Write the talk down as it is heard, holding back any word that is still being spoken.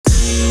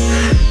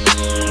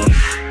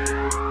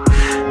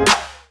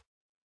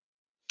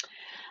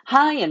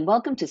Hi, and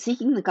welcome to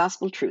Seeking the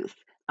Gospel Truth.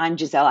 I'm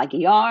Giselle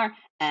Aguiar,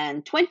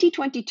 and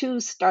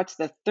 2022 starts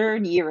the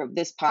third year of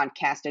this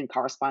podcast and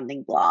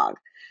corresponding blog.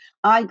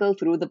 I go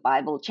through the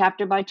Bible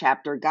chapter by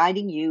chapter,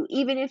 guiding you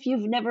even if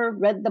you've never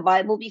read the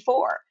Bible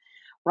before.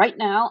 Right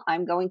now,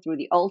 I'm going through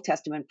the Old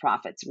Testament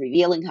prophets,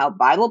 revealing how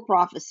Bible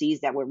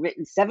prophecies that were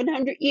written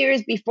 700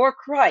 years before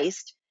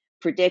Christ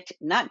predict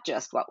not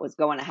just what was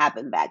going to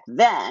happen back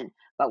then,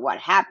 but what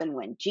happened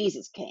when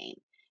Jesus came.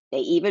 They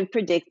even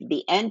predict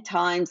the end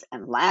times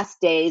and last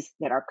days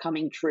that are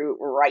coming true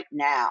right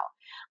now.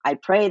 I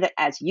pray that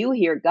as you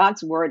hear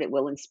God's word, it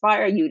will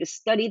inspire you to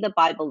study the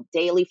Bible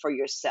daily for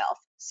yourself.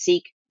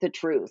 Seek the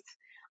truth.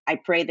 I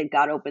pray that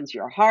God opens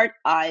your heart,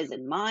 eyes,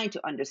 and mind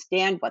to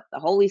understand what the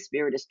Holy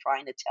Spirit is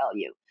trying to tell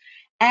you.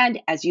 And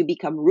as you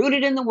become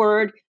rooted in the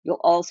word, you'll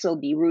also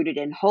be rooted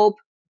in hope,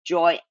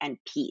 joy, and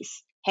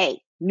peace. Hey,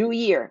 new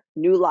year,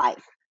 new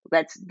life.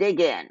 Let's dig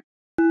in.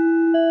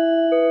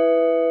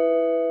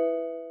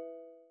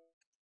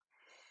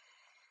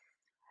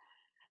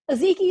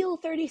 Ezekiel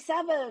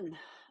 37,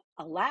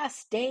 a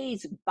last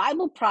days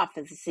Bible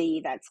prophecy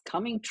that's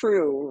coming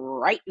true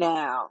right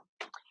now.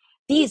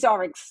 These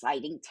are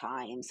exciting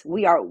times.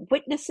 We are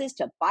witnesses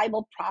to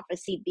Bible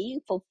prophecy being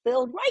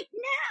fulfilled right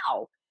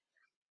now.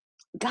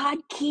 God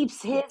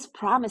keeps his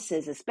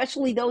promises,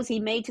 especially those he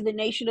made to the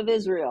nation of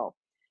Israel.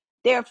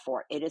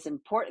 Therefore, it is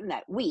important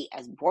that we,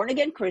 as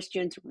born-again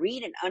Christians,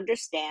 read and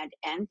understand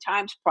end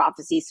times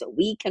prophecy so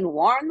we can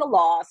warn the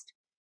lost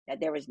that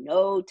there is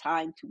no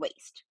time to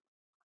waste.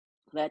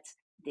 Let's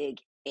dig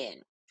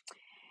in.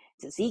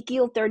 It's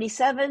Ezekiel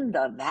 37,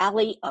 the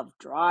Valley of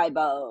Dry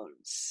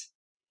Bones.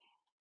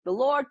 The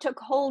Lord took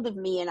hold of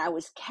me, and I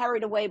was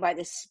carried away by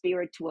the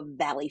Spirit to a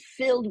valley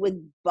filled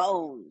with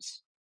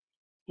bones.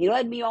 He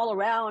led me all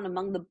around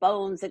among the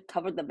bones that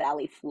covered the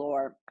valley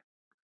floor.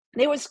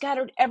 They were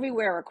scattered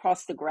everywhere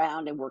across the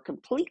ground and were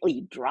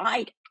completely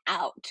dried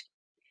out.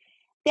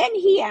 Then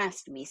he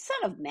asked me,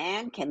 Son of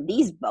man, can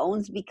these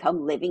bones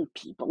become living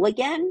people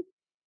again?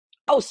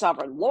 Oh,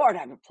 sovereign Lord,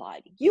 I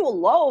replied, you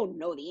alone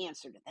know the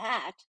answer to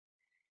that.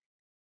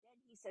 Then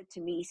he said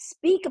to me,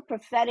 Speak a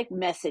prophetic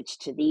message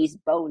to these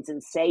bones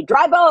and say,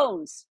 Dry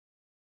bones,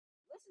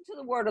 listen to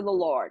the word of the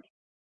Lord.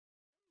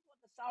 What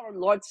the sovereign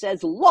Lord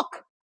says,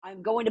 Look,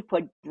 I'm going to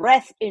put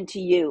breath into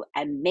you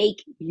and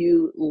make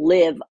you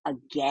live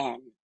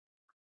again.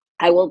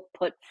 I will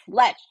put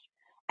flesh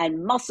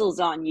and muscles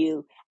on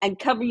you and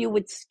cover you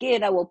with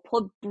skin. I will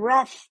put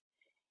breath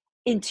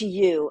into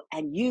you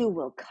and you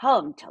will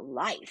come to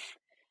life.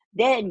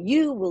 Then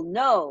you will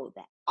know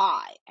that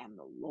I am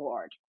the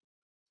Lord.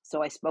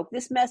 So I spoke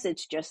this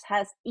message just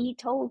as he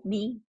told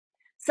me.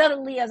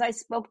 Suddenly, as I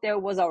spoke, there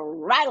was a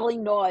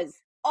rattling noise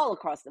all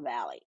across the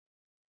valley.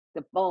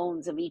 The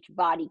bones of each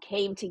body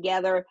came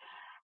together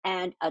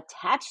and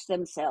attached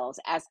themselves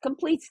as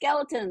complete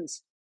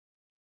skeletons.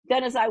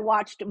 Then, as I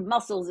watched,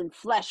 muscles and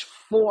flesh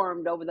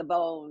formed over the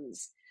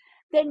bones.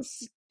 Then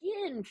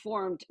skin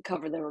formed to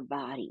cover their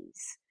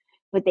bodies,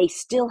 but they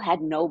still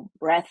had no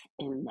breath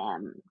in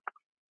them.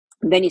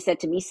 And then he said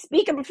to me,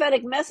 Speak a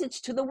prophetic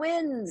message to the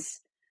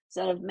winds,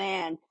 Son of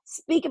man.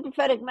 Speak a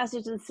prophetic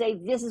message and say,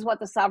 This is what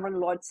the sovereign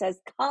Lord says.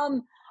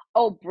 Come,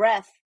 O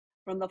breath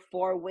from the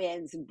four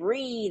winds,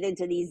 breathe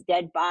into these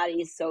dead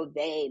bodies so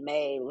they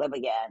may live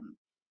again.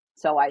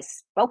 So I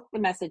spoke the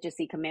message as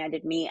he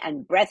commanded me,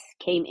 and breath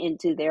came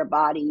into their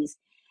bodies.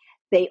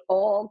 They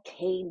all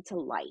came to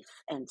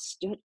life and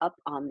stood up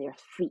on their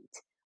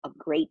feet, a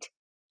great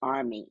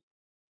army.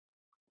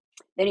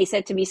 Then he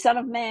said to me, Son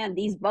of man,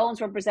 these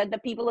bones represent the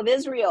people of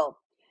Israel.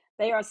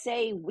 They are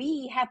saying,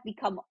 We have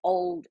become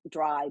old,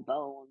 dry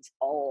bones.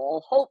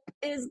 All hope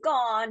is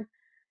gone.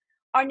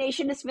 Our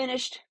nation is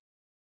finished.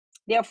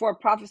 Therefore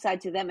prophesy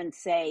to them and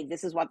say,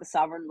 This is what the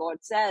sovereign Lord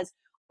says.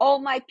 O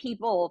my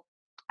people,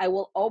 I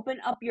will open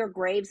up your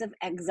graves of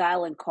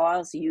exile and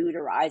cause you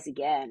to rise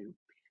again.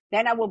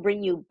 Then I will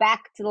bring you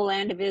back to the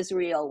land of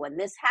Israel. When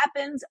this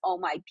happens, O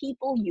my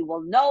people, you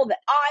will know that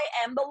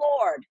I am the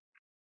Lord.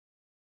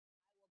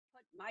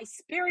 Put my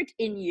spirit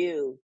in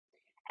you,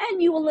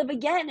 and you will live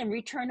again and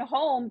return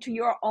home to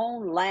your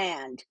own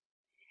land.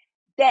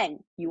 Then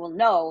you will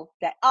know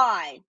that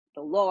I,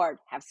 the Lord,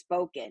 have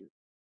spoken,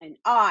 and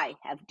I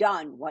have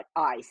done what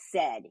I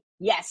said.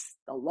 Yes,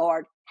 the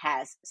Lord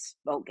has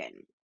spoken.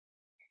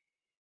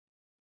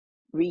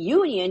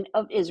 Reunion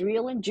of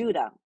Israel and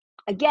Judah.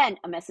 Again,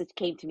 a message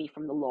came to me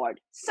from the Lord.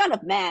 Son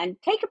of man,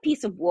 take a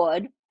piece of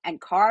wood and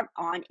carve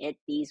on it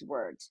these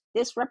words.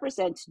 This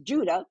represents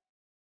Judah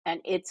and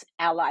its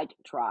allied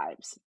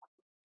tribes.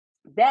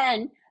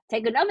 Then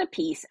take another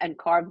piece and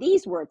carve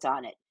these words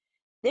on it.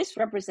 This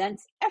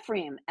represents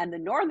Ephraim and the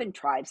northern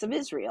tribes of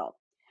Israel.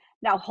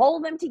 Now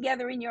hold them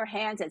together in your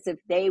hands as if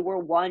they were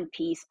one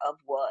piece of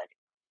wood.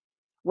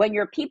 When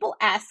your people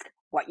ask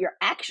what your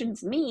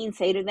actions mean,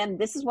 say to them,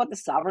 This is what the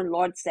sovereign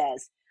Lord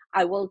says.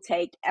 I will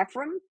take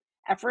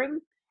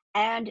Ephraim,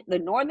 and the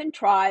northern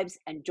tribes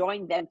and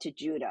join them to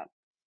Judah.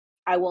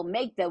 I will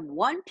make them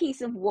one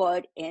piece of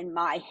wood in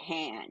my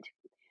hand.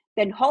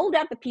 Then hold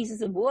out the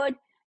pieces of wood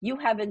you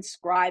have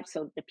inscribed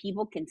so that the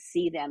people can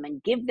see them,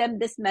 and give them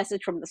this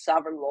message from the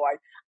sovereign Lord.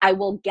 I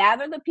will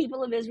gather the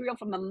people of Israel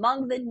from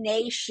among the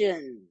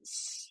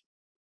nations,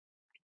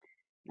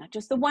 not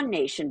just the one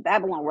nation,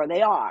 Babylon, where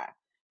they are,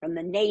 from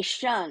the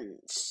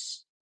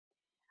nations.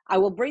 I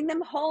will bring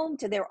them home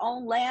to their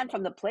own land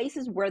from the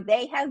places where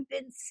they have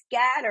been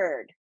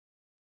scattered.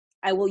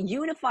 I will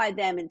unify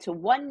them into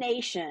one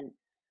nation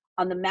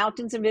on the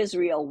mountains of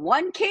Israel.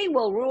 One king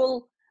will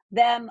rule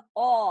them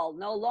all.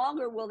 No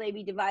longer will they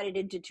be divided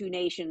into two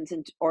nations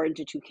or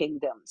into two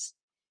kingdoms.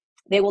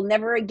 They will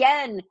never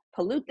again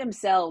pollute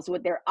themselves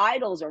with their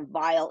idols or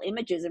vile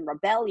images in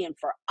rebellion,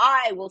 for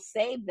I will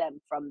save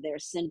them from their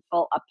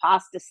sinful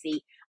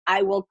apostasy.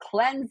 I will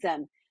cleanse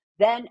them.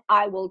 Then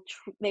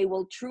they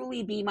will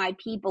truly be my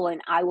people,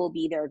 and I will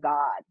be their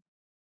God.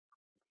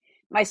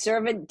 My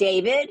servant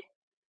David,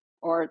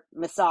 or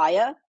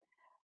Messiah,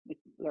 we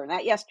learned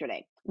that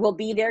yesterday, will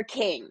be their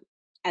king,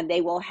 and they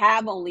will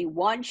have only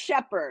one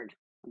shepherd.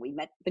 We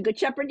met the good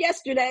shepherd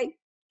yesterday.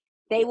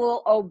 They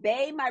will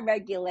obey my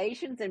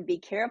regulations and be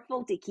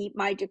careful to keep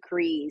my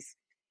decrees.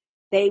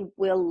 They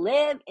will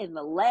live in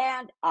the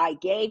land I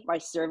gave my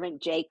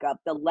servant Jacob,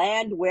 the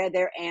land where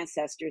their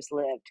ancestors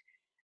lived.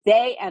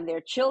 They and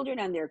their children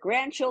and their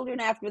grandchildren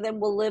after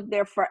them will live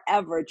there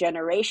forever,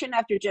 generation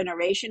after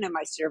generation, and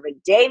my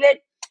servant David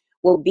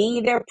will be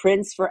their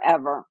prince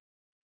forever.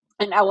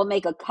 And I will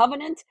make a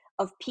covenant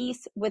of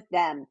peace with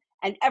them,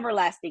 an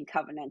everlasting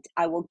covenant.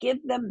 I will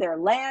give them their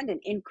land and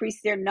increase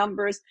their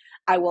numbers.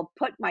 I will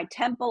put my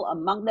temple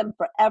among them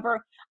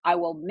forever. I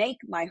will make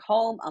my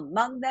home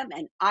among them,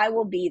 and I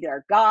will be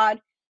their God.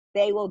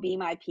 They will be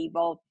my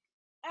people.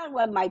 And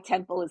when my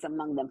temple is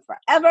among them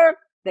forever,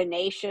 the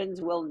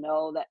nations will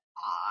know that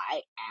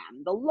I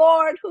am the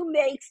Lord who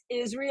makes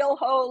Israel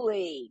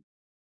holy.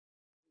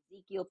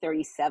 Ezekiel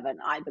 37.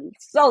 I've been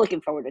so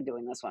looking forward to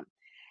doing this one,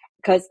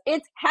 because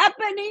it's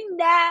happening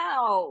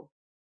now.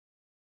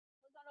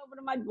 Click on over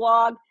to my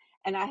blog,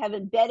 and I have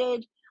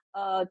embedded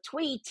a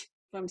tweet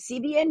from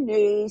CBN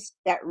News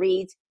that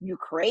reads,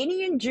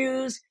 Ukrainian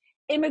Jews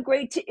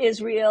immigrate to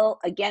Israel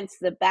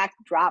against the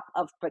backdrop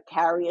of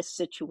precarious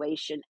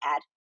situation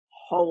at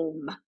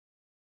home.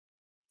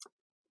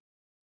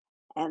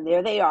 And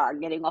there they are,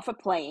 getting off a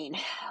plane,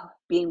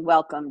 being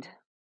welcomed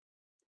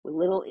with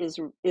little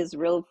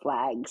Israel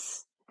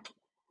flags.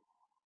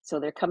 So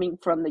they're coming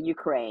from the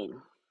Ukraine.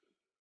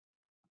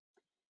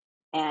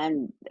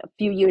 And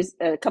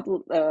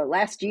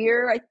last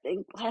year, I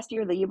think,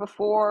 the year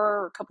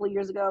before, a couple of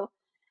years ago,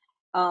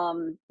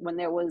 when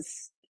there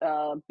was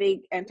a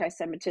big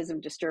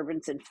anti-Semitism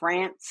disturbance in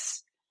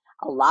France,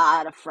 a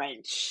lot of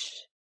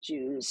French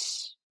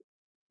Jews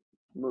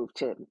moved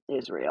to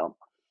Israel,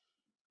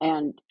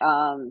 and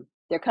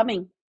they're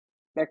coming.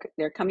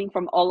 They're coming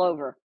from all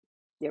over.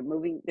 They're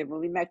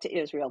moving back to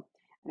Israel.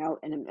 Now,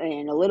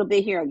 in a little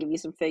bit here, I'll give you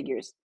some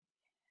figures.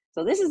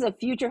 So this is a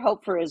future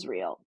hope for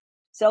Israel.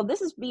 So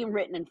this is being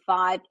written in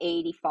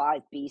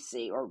 585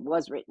 BC, or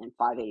was written in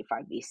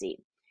 585 BC,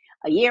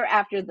 a year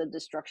after the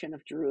destruction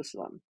of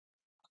Jerusalem.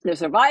 The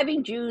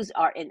surviving Jews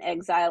are in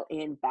exile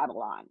in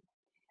Babylon.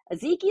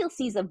 Ezekiel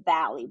sees a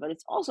valley, but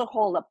it's also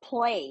called a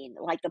plain,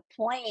 like the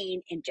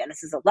plain in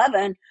Genesis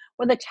 11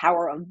 where the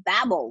Tower of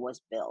Babel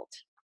was built.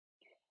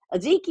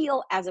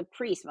 Ezekiel, as a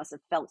priest, must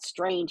have felt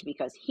strange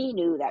because he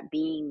knew that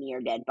being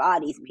near dead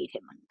bodies made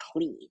him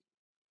unclean.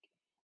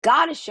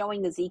 God is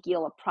showing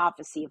Ezekiel a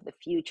prophecy of the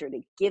future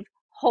to give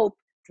hope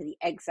to the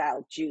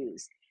exiled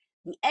Jews.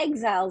 The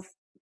exiles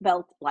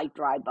felt like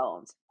dry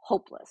bones,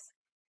 hopeless.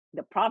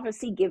 The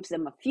prophecy gives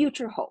them a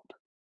future hope.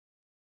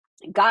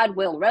 God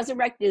will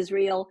resurrect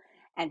Israel,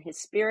 and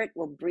his spirit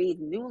will breathe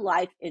new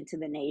life into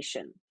the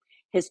nation.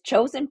 His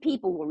chosen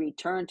people will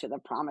return to the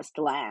promised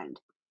land.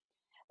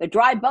 The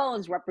dry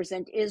bones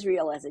represent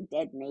Israel as a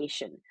dead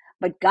nation,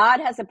 but God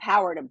has the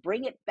power to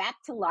bring it back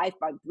to life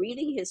by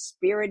breathing his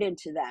spirit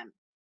into them.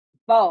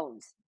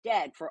 Bones,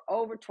 dead for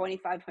over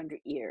 2,500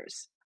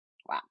 years.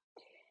 Wow.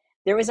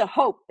 There is a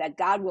hope that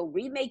God will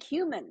remake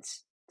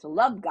humans to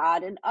love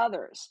God and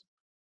others.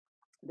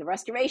 The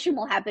restoration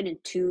will happen in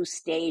two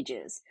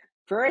stages.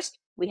 First,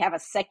 we have a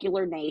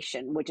secular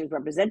nation, which is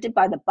represented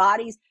by the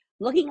bodies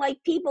looking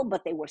like people,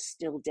 but they were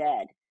still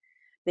dead.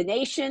 The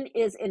nation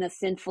is in a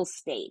sinful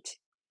state.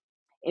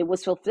 It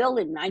was fulfilled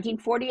in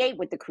 1948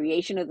 with the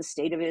creation of the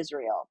State of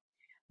Israel.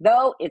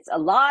 Though it's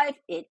alive,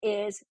 it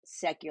is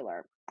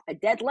secular. A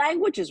dead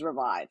language is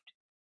revived.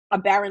 A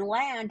barren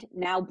land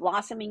now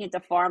blossoming into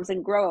farms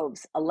and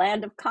groves, a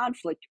land of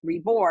conflict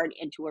reborn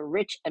into a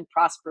rich and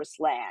prosperous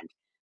land,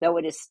 though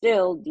it is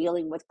still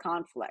dealing with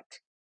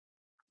conflict.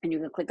 And you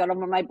can click on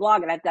over my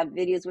blog, and I've got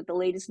videos with the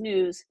latest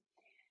news.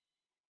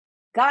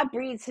 God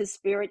breathes his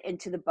spirit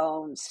into the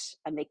bones,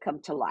 and they come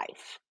to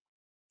life.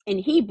 In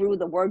Hebrew,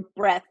 the word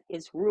breath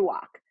is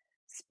ruach,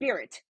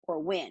 spirit or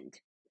wind.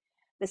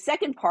 The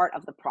second part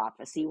of the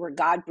prophecy, where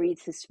God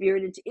breathes his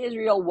spirit into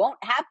Israel,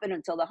 won't happen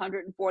until the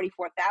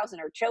 144,000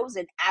 are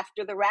chosen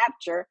after the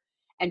rapture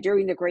and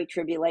during the Great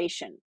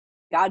Tribulation.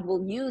 God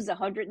will use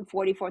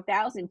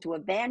 144,000 to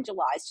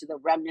evangelize to the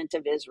remnant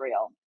of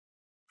Israel.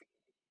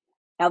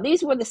 Now,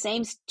 these were the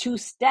same two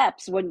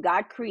steps when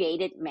God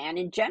created man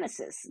in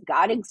Genesis.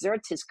 God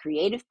exerts his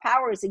creative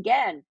powers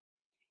again.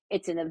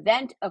 It's an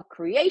event of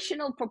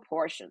creational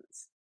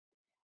proportions.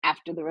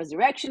 After the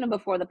resurrection and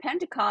before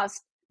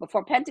Pentecost,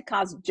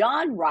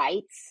 John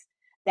writes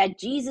that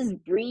Jesus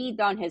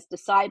breathed on his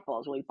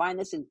disciples. We find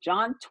this in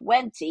John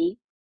 20,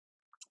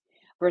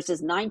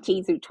 verses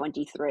 19 through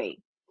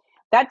 23.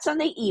 That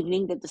Sunday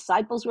evening, the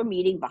disciples were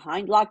meeting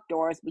behind locked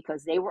doors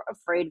because they were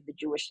afraid of the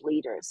Jewish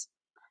leaders.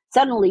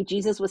 Suddenly,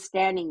 Jesus was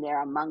standing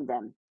there among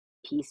them.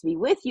 "Peace be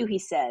with you," he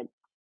said.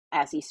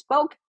 As he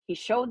spoke, he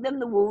showed them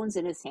the wounds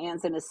in his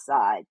hands and his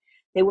side.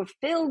 They were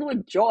filled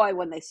with joy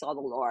when they saw the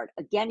Lord.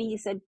 Again, he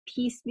said,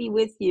 "Peace be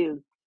with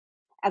you.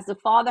 As the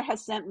Father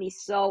has sent me,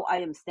 so I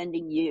am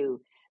sending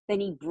you."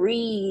 Then he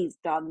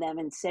breathed on them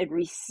and said,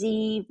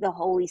 "Receive the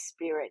Holy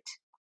Spirit.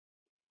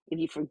 If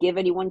you forgive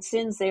anyone's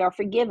sins, they are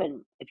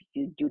forgiven. If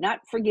you do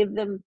not forgive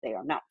them, they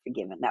are not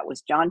forgiven." That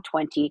was John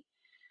 20,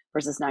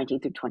 verses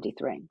 19 through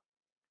 23.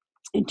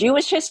 In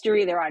Jewish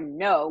history, there are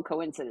no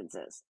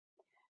coincidences.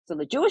 So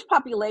the Jewish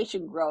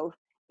population growth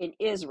in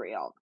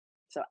Israel.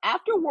 So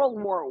after World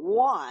War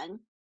I, there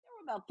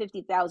were about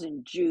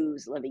 50,000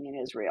 Jews living in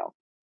Israel.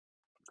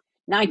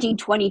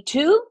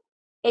 1922,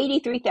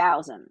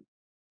 83,000.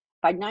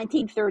 By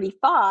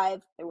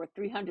 1935, there were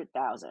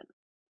 300,000.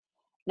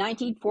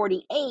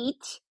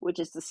 1948, which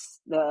is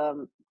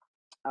the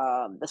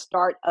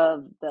start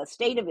of the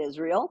state of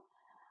Israel,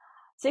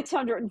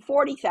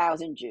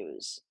 640,000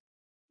 Jews.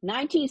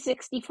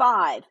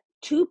 1965,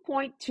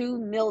 2.2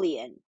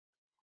 million.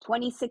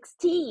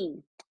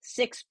 2016,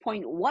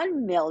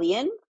 6.1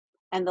 million.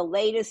 And the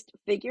latest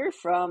figure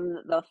from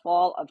the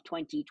fall of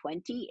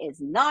 2020 is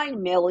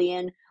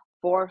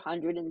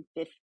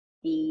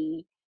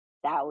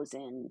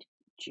 9,450,000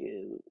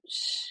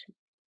 Jews.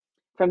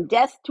 From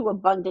death to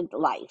abundant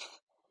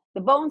life.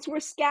 The bones were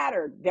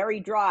scattered,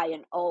 very dry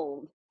and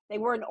old. They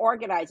weren't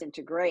organized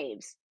into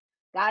graves.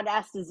 God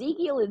asked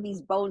Ezekiel if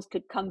these bones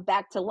could come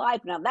back to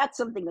life. Now, that's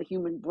something a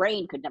human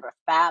brain could never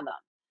fathom.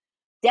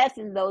 Death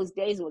in those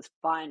days was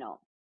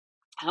final.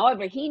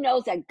 However, he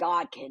knows that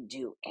God can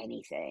do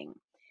anything.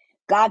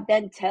 God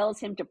then tells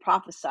him to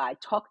prophesy,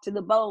 talk to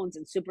the bones,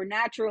 and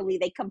supernaturally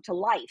they come to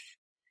life.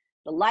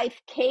 The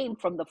life came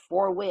from the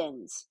four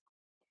winds.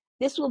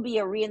 This will be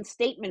a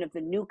reinstatement of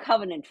the new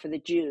covenant for the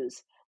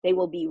Jews. They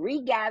will be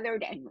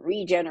regathered and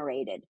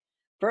regenerated.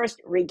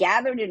 First,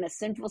 regathered in a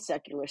sinful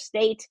secular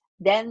state,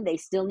 then they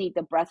still need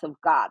the breath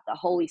of God, the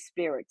Holy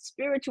Spirit,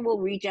 spiritual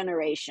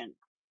regeneration,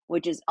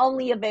 which is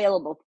only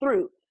available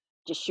through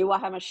Yeshua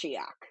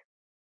HaMashiach,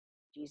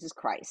 Jesus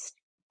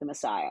Christ, the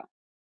Messiah.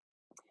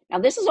 Now,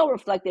 this is all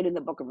reflected in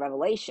the book of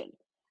Revelation.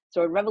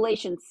 So in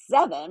Revelation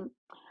 7,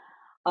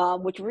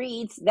 which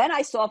reads, "Then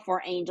I saw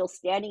four angels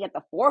standing at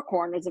the four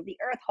corners of the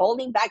earth,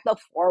 holding back the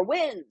four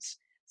winds.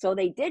 So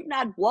they did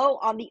not blow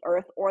on the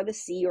earth or the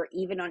sea or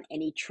even on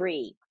any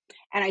tree.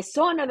 And I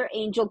saw another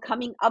angel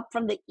coming up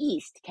from the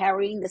east,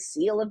 carrying the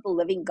seal of the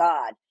living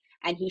God.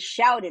 And he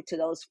shouted to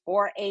those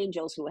four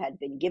angels who had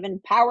been given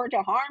power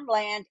to harm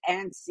land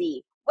and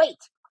sea,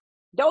 'Wait,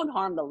 don't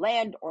harm the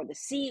land or the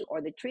sea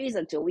or the trees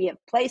until we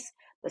have placed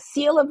the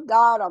seal of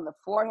God on the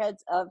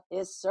foreheads of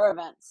his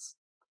servants.'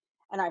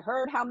 And I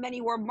heard how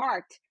many were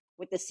marked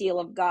with the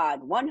seal of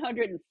God.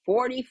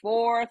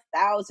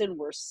 144,000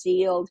 were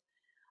sealed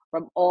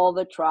from all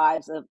the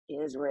tribes of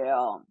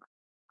Israel."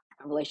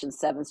 Revelation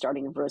 7,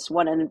 starting in verse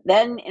 1. And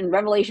then in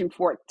Revelation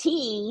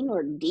 14,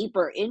 we're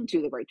deeper into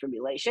the Great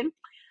Tribulation.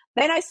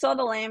 "Then I saw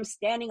the Lamb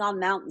standing on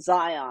Mount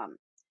Zion.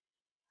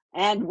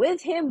 And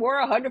with him were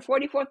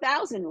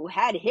 144,000 who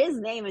had his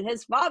name and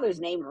his father's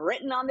name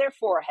written on their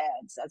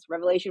foreheads." That's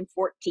Revelation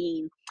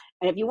 14.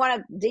 And if you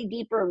want to dig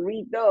deeper and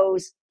read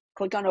those,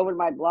 click on over to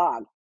my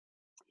blog.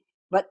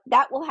 But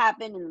that will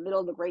happen in the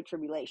middle of the Great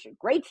Tribulation.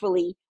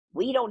 Gratefully,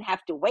 we don't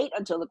have to wait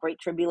until the Great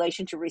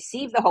Tribulation to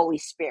receive the Holy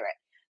Spirit.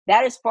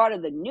 That is part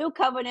of the new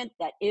covenant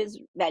that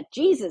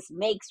Jesus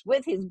makes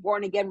with his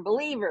born-again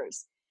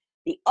believers.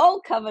 The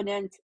old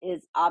covenant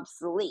is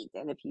obsolete.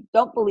 And if you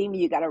don't believe me,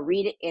 you got to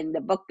read it in the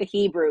book of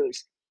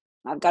Hebrews.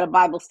 I've got a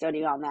Bible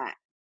study on that.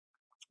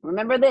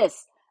 Remember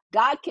this,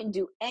 God can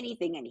do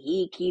anything and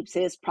he keeps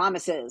his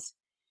promises.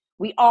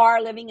 We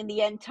are living in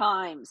the end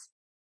times.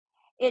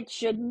 It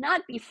should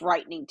not be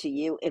frightening to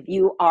you if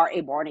you are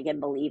a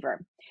born-again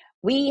believer.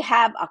 We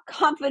have a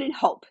confident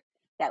hope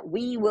that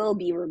we will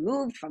be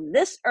removed from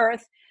this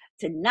earth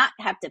to not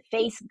have to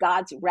face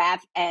God's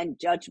wrath and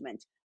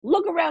judgment.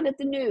 Look around at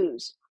the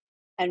news.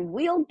 And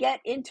we'll get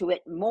into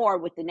it more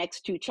with the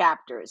next two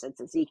chapters. It's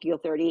Ezekiel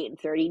 38 and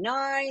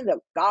 39, the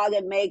Gog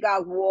and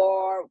Magog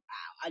war. Wow,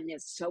 and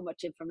there's so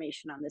much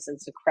information on this.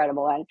 It's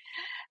incredible. And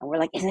we're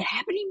like, is it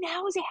happening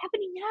now? Is it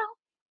happening now?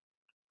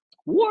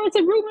 Wars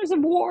and rumors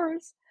of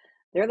wars.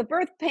 They're the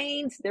birth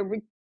pains.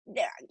 They're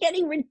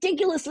getting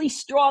ridiculously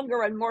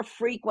stronger and more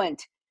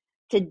frequent.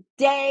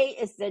 Today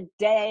is the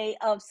day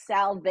of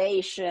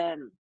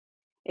salvation.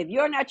 If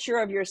you're not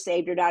sure if you're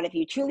saved or not, if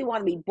you truly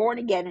want to be born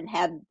again and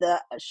have the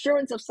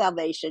assurance of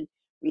salvation,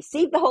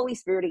 receive the Holy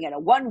Spirit and get a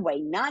one-way,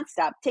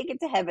 non-stop ticket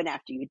to heaven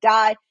after you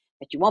die,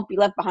 that you won't be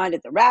left behind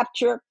at the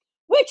rapture,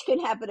 which can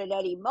happen at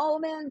any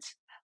moment.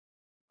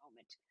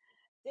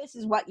 This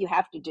is what you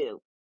have to do.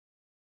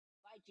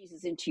 Invite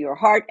Jesus into your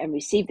heart and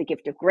receive the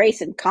gift of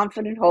grace and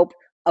confident hope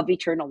of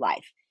eternal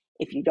life.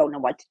 If you don't know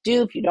what to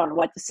do, if you don't know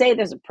what to say,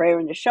 there's a prayer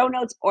in the show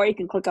notes, or you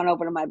can click on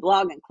over to my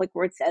blog and click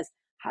where it says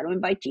how to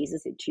invite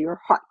Jesus into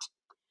your heart.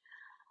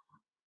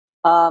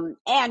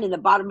 And in the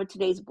bottom of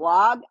today's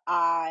blog,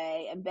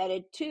 I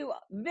embedded two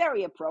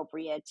very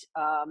appropriate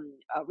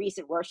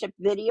recent worship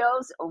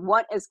videos.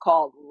 One is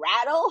called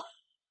Rattle,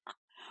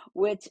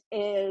 which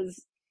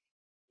is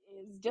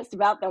just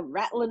about the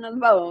rattling of the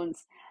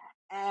bones.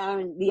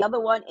 And the other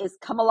one is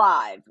Come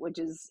Alive, which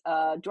is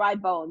Dry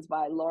Bones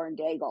by Lauren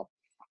Daigle.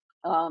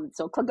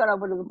 So click on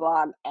over to the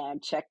blog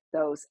and check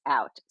those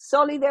out.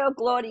 Soli Deo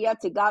Gloria,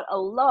 to God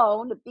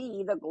alone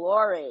be the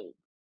glory.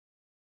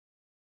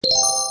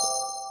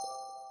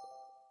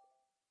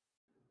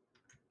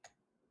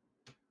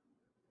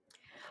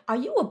 Are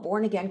you a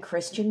born-again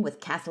Christian with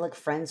Catholic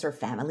friends or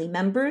family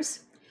members?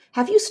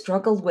 Have you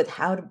struggled with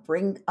how to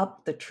bring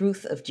up the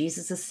truth of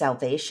Jesus'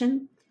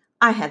 salvation?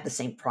 I had the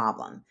same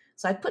problem,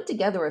 so I put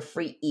together a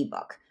free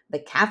ebook, The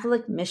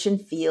Catholic Mission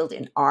Field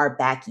in Our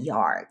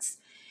Backyards.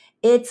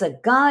 It's a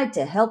guide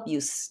to help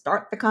you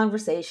start the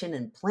conversation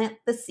and plant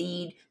the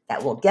seed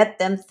that will get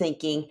them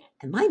thinking,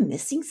 am I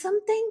missing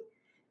something?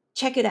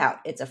 Check it out.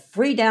 It's a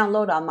free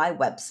download on my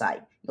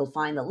website. You'll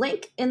find the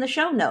link in the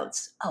show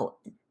notes. Oh,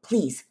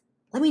 please,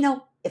 let me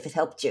know if it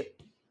helped you.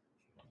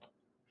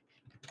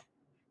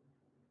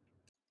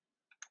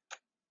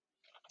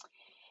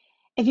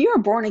 If you're a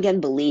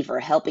born-again believer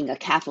helping a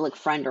Catholic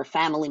friend or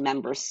family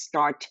member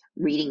start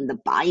reading the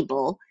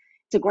Bible,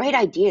 it's a great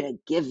idea to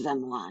give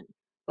them one.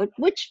 But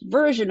which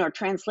version or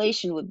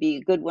translation would be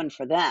a good one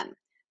for them?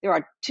 There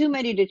are too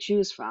many to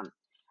choose from.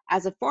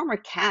 As a former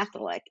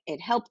Catholic,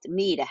 it helped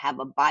me to have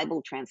a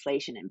Bible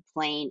translation in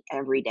plain,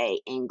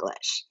 everyday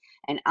English.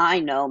 And I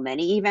know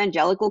many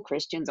evangelical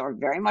Christians are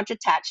very much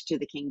attached to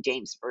the King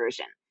James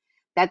Version.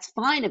 That's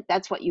fine if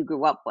that's what you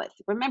grew up with.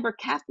 Remember,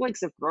 Catholics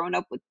have grown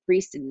up with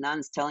priests and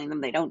nuns telling them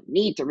they don't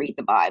need to read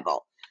the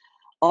Bible.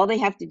 All they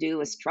have to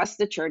do is trust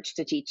the church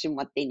to teach them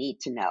what they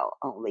need to know,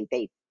 only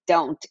they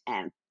don't,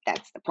 and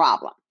that's the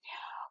problem.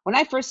 When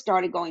I first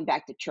started going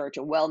back to church,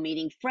 a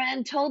well-meaning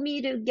friend told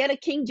me to get a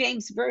King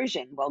James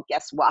Version. Well,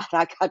 guess what?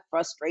 I got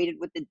frustrated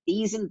with the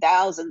these and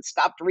thous and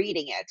stopped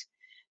reading it,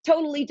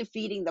 totally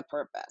defeating the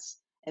purpose.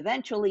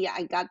 Eventually,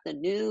 I got the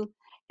New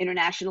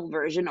International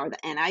Version, or the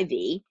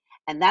NIV,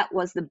 and that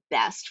was the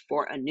best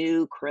for a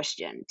new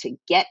Christian to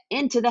get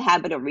into the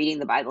habit of reading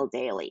the Bible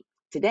daily.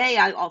 Today,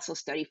 I also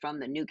study from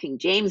the New King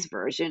James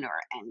Version, or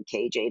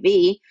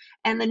NKJV,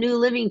 and the New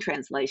Living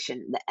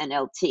Translation, the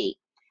NLT.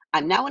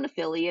 I'm now an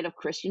affiliate of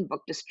Christian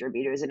Book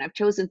Distributors, and I've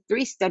chosen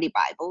 3 study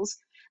Bibles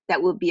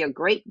that will be a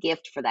great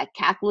gift for that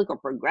Catholic or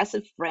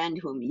progressive friend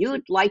whom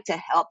you'd like to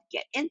help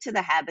get into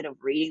the habit of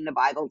reading the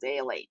Bible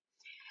daily.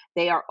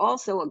 They're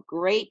also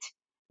great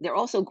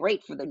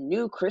for the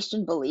new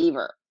Christian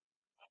believer.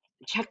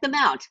 Check them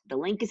out. The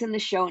link is in the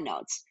show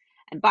notes.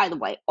 And by the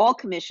way, all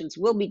commissions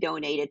will be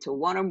donated to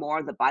one or more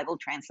of the Bible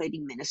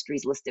translating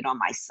ministries listed on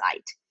my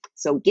site.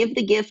 So give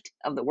the gift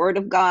of the Word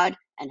of God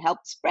and help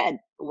spread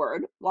the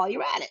word while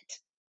you're at it.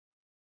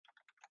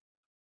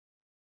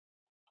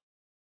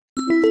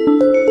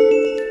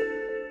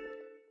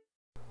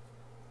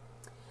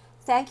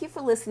 Thank you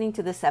for listening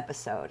to this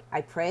episode.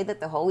 I pray that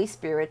the Holy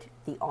Spirit,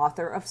 the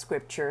author of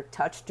Scripture,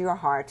 touched your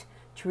heart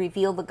to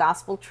reveal the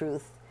gospel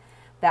truth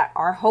that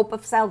our hope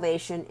of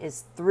salvation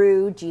is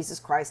through Jesus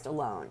Christ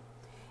alone.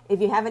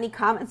 If you have any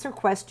comments or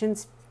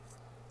questions,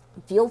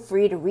 feel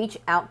free to reach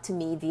out to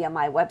me via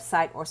my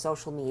website or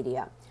social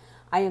media.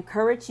 I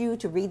encourage you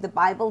to read the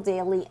Bible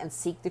daily and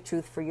seek the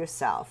truth for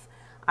yourself.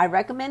 I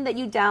recommend that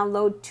you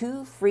download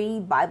 2 free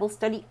Bible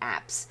study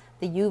apps,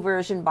 the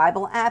YouVersion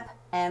Bible app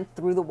and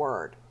Through the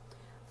Word.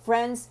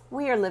 Friends,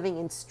 we are living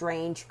in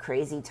strange,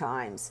 crazy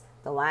times,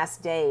 the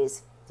last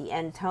days, the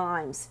end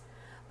times.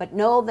 But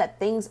know that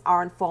things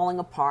aren't falling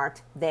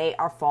apart, they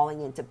are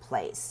falling into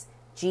place.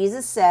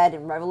 Jesus said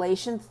in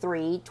Revelation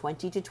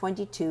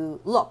 3:20-22,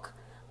 "Look,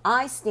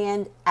 I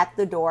stand at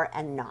the door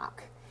and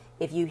knock.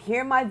 If you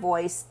hear my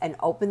voice and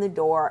open the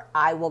door,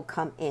 I will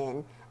come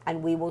in,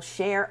 and we will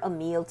share a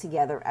meal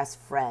together as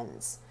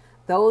friends.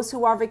 Those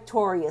who are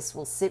victorious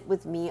will sit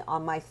with me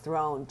on my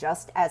throne,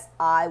 just as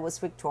I was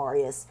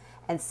victorious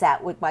and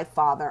sat with my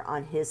Father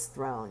on his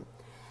throne."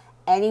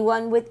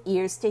 Anyone with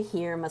ears to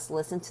hear must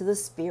listen to the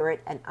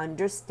Spirit and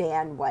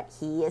understand what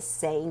he is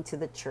saying to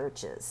the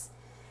churches.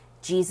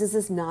 Jesus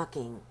is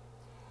knocking.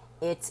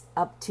 It's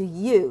up to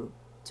you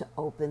to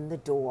open the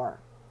door.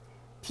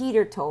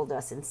 Peter told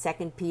us in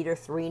 2 Peter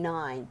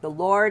 3:9, the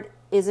Lord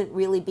isn't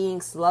really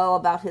being slow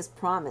about his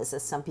promise,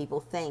 as some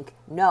people think.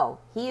 No,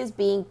 he is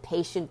being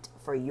patient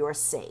for your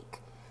sake.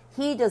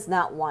 He does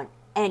not want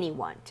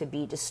anyone to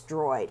be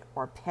destroyed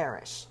or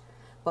perish,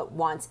 but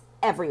wants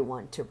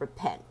everyone to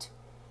repent.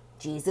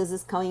 Jesus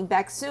is coming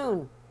back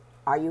soon.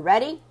 Are you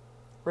ready?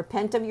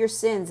 Repent of your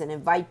sins and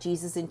invite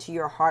Jesus into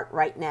your heart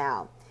right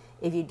now.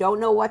 If you don't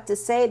know what to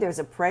say, there's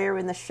a prayer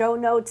in the show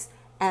notes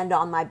and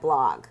on my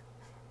blog.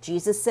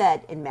 Jesus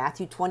said in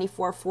Matthew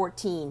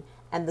 24:14,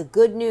 and the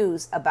good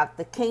news about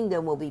the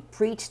kingdom will be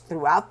preached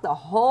throughout the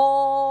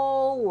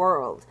whole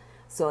world,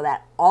 so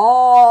that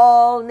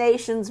all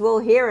nations will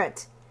hear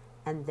it,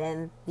 and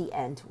then the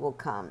end will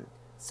come.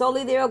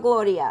 Soli Deo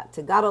Gloria.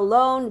 To God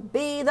alone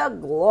be the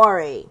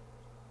glory.